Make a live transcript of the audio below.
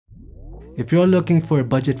If you're looking for a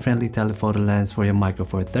budget-friendly telephoto lens for your Micro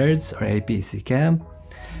Four Thirds or APS-C cam,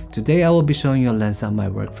 today I will be showing you a lens that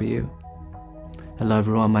might work for you. Hello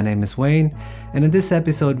everyone, my name is Wayne, and in this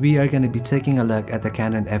episode we are going to be taking a look at the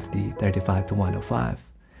Canon FD 35-105,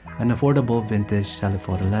 an affordable vintage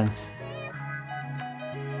telephoto lens.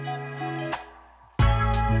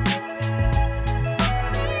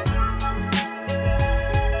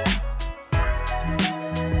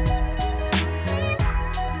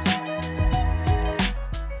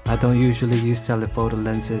 I don't usually use telephoto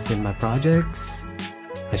lenses in my projects.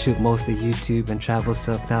 I shoot mostly YouTube and travel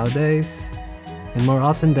stuff nowadays. And more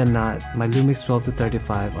often than not, my Lumix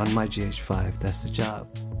 12-35 on my GH5 does the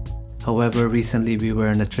job. However, recently we were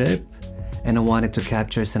on a trip and I wanted to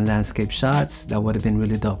capture some landscape shots that would have been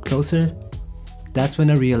really dope closer. That's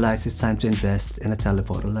when I realized it's time to invest in a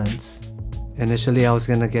telephoto lens. Initially I was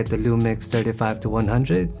gonna get the Lumix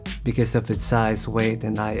 35-100 because of its size, weight,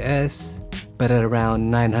 and IS. But at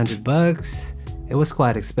around 900 bucks, it was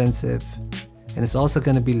quite expensive, and it's also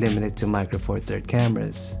going to be limited to Micro Four Thirds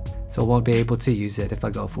cameras, so I won't be able to use it if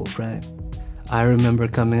I go full frame. I remember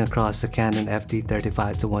coming across the Canon FD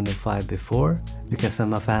 35-105 before because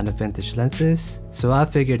I'm a fan of vintage lenses, so I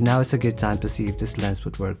figured now is a good time to see if this lens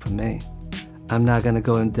would work for me. I'm not going to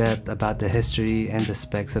go in depth about the history and the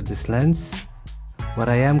specs of this lens. What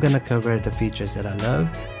I am going to cover are the features that I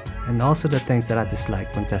loved, and also the things that I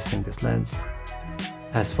disliked when testing this lens.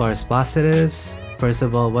 As far as positives, first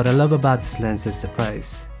of all, what I love about this lens is the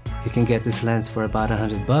price. You can get this lens for about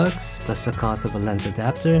 100 bucks plus the cost of a lens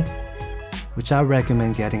adapter, which I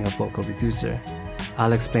recommend getting a focal reducer.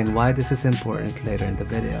 I'll explain why this is important later in the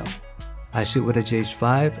video. I shoot with a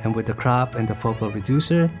GH5, and with the crop and the focal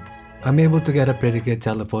reducer, I'm able to get a pretty good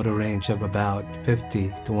telephoto range of about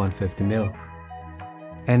 50 to 150 mil.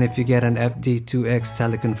 And if you get an FD2X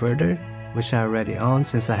teleconverter, which I already own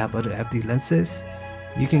since I have other FD lenses,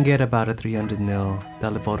 you can get about a 300mm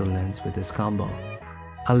telephoto lens with this combo.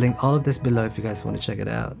 I'll link all of this below if you guys want to check it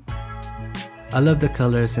out. I love the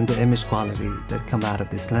colors and the image quality that come out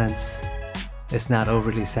of this lens. It's not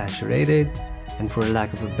overly saturated, and for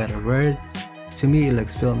lack of a better word, to me it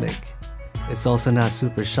looks filmic. It's also not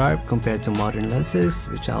super sharp compared to modern lenses,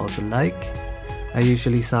 which I also like. I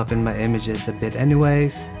usually soften my images a bit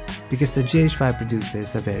anyways, because the GH5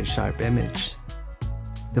 produces a very sharp image.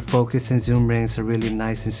 The focus and zoom rings are really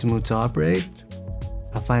nice and smooth to operate.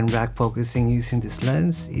 I find rack focusing using this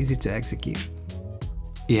lens easy to execute.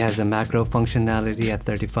 It has a macro functionality at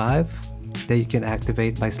 35 that you can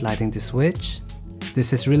activate by sliding the switch.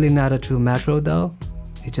 This is really not a true macro though,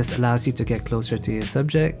 it just allows you to get closer to your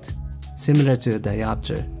subject, similar to a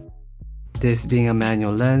diopter. This being a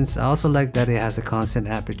manual lens, I also like that it has a constant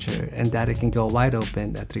aperture and that it can go wide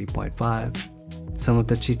open at 3.5. Some of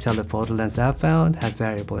the cheap telephoto lenses I've found have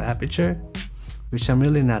variable aperture, which I'm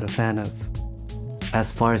really not a fan of.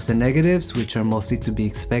 As far as the negatives, which are mostly to be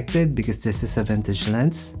expected because this is a vintage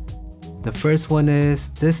lens, the first one is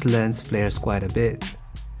this lens flares quite a bit.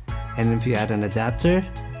 And if you add an adapter,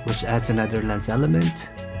 which adds another lens element,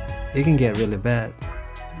 it can get really bad.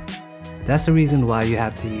 That's the reason why you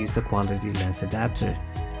have to use a quality lens adapter.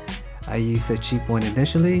 I used a cheap one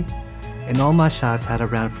initially, and all my shots had a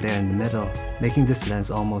round flare in the middle, making this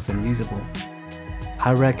lens almost unusable.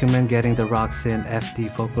 I recommend getting the Roxin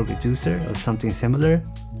FD focal reducer or something similar.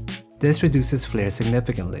 This reduces flare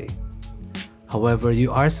significantly. However,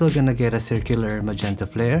 you are still gonna get a circular magenta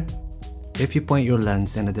flare if you point your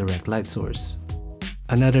lens in a direct light source.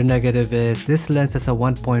 Another negative is this lens has a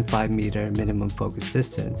 1.5 meter minimum focus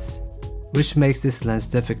distance, which makes this lens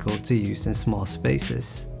difficult to use in small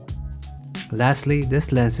spaces. Lastly,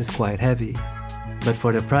 this lens is quite heavy, but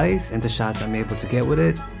for the price and the shots I'm able to get with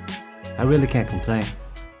it, I really can't complain.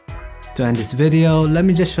 To end this video, let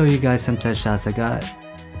me just show you guys some test shots I got.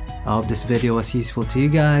 I hope this video was useful to you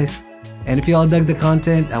guys, and if you all dug the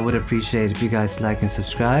content, I would appreciate if you guys like and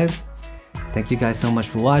subscribe. Thank you guys so much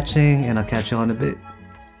for watching, and I'll catch you on a bit.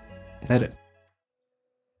 Later.